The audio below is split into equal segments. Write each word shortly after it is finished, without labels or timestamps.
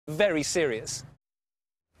very serious.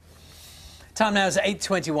 Time now is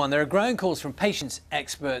 8:21. There are growing calls from patients,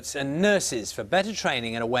 experts and nurses for better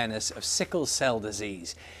training and awareness of sickle cell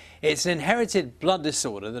disease. It's an inherited blood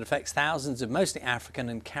disorder that affects thousands of mostly African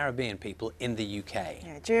and Caribbean people in the UK.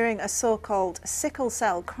 Yeah, during a so-called sickle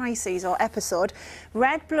cell crisis or episode,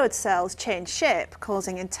 red blood cells change shape,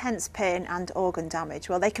 causing intense pain and organ damage.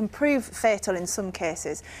 Well, they can prove fatal in some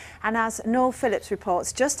cases. And as Noel Phillips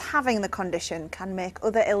reports, just having the condition can make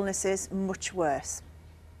other illnesses much worse.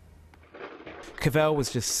 Cavell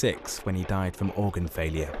was just 6 when he died from organ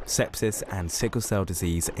failure, sepsis and sickle cell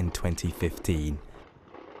disease in 2015.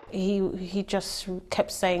 He just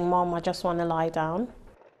kept saying, "Mom, I just want to lie down."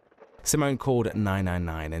 Simone called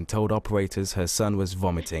 999 and told operators her son was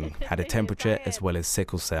vomiting, had a temperature as well as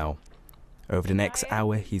sickle cell. Over the next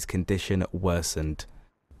hour, his condition worsened.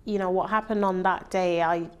 You know, what happened on that day,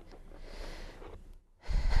 I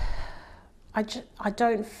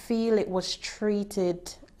don't feel it was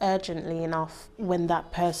treated urgently enough. When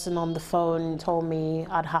that person on the phone told me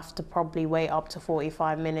I'd have to probably wait up to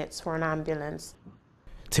 45 minutes for an ambulance.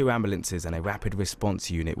 2 ambulances and a rapid response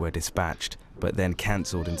unit were dispatched, but then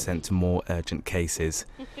cancelled and sent to more urgent cases.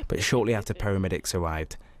 But shortly after paramedics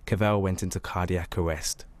arrived, Cavell went into cardiac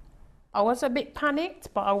arrest. I was a bit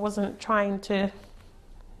panicked, but I wasn't trying to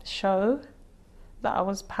show that I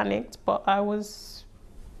was panicked, but I was...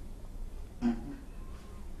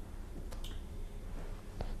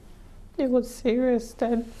 It was serious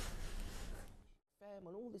then.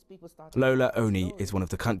 Lola Oni is one of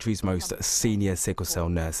the country's most senior sickle cell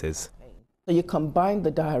nurses. So you combine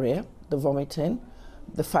the diarrhea, the vomiting,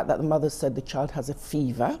 the fact that the mother said the child has a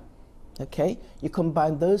fever, okay? You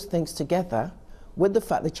combine those things together with the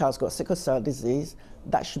fact the child's got sickle cell disease,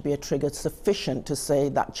 that should be a trigger sufficient to say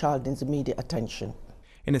that child needs immediate attention.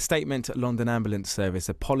 In a statement, London Ambulance Service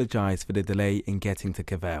apologised for the delay in getting to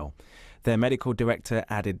Cavell. Their medical director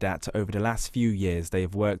added that over the last few years they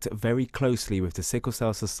have worked very closely with the Sickle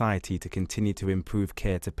Cell Society to continue to improve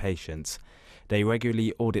care to patients. They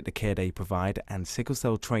regularly audit the care they provide, and sickle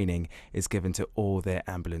cell training is given to all their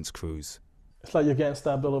ambulance crews. It's like you're getting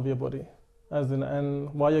stabbed all over your body,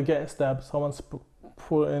 and while you're getting stabbed, someone's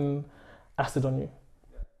putting acid on you.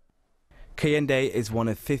 Kayende is one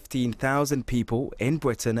of 15,000 people in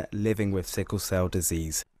Britain living with sickle cell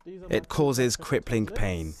disease. It causes crippling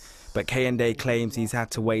pain, but Kayende claims he's had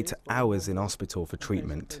to wait hours in hospital for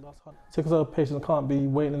treatment. Sickle cell patients can't be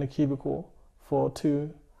waiting in a cubicle for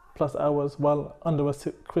 2+ hours while under a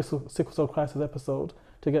sickle cell crisis episode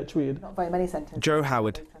to get treated. Not very many centres. Jo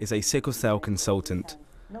Howard is a sickle cell consultant.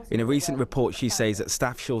 In a recent report, she says that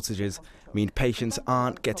staff shortages mean patients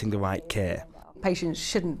aren't getting the right care. Patients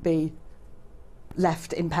shouldn't be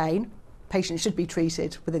left in pain. Patients should be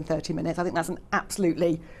treated within 30 minutes. I think that's an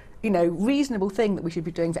absolutely, reasonable thing that we should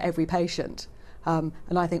be doing for every patient. And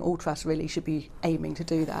I think all trusts really should be aiming to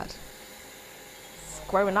do that.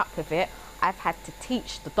 Growing up with it, I've had to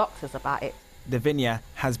teach the doctors about it. Davinia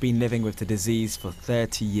has been living with the disease for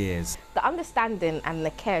 30 years. The understanding and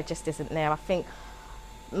the care just isn't there. I think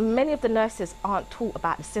many of the nurses aren't taught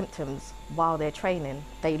about the symptoms while they're training.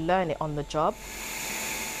 They learn it on the job.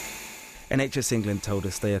 NHS England told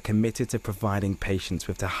us they are committed to providing patients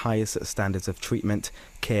with the highest standards of treatment,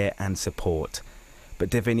 care and support. But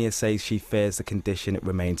Davinia says she fears the condition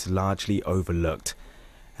remains largely overlooked,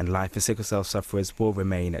 and life for sickle cell sufferers will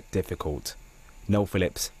remain difficult. Noel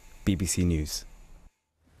Phillips, BBC News.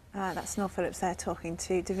 That's Noel Phillips there talking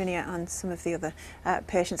to Davinia and some of the other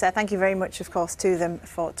patients there. Thank you very much, of course, to them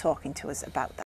for talking to us about that.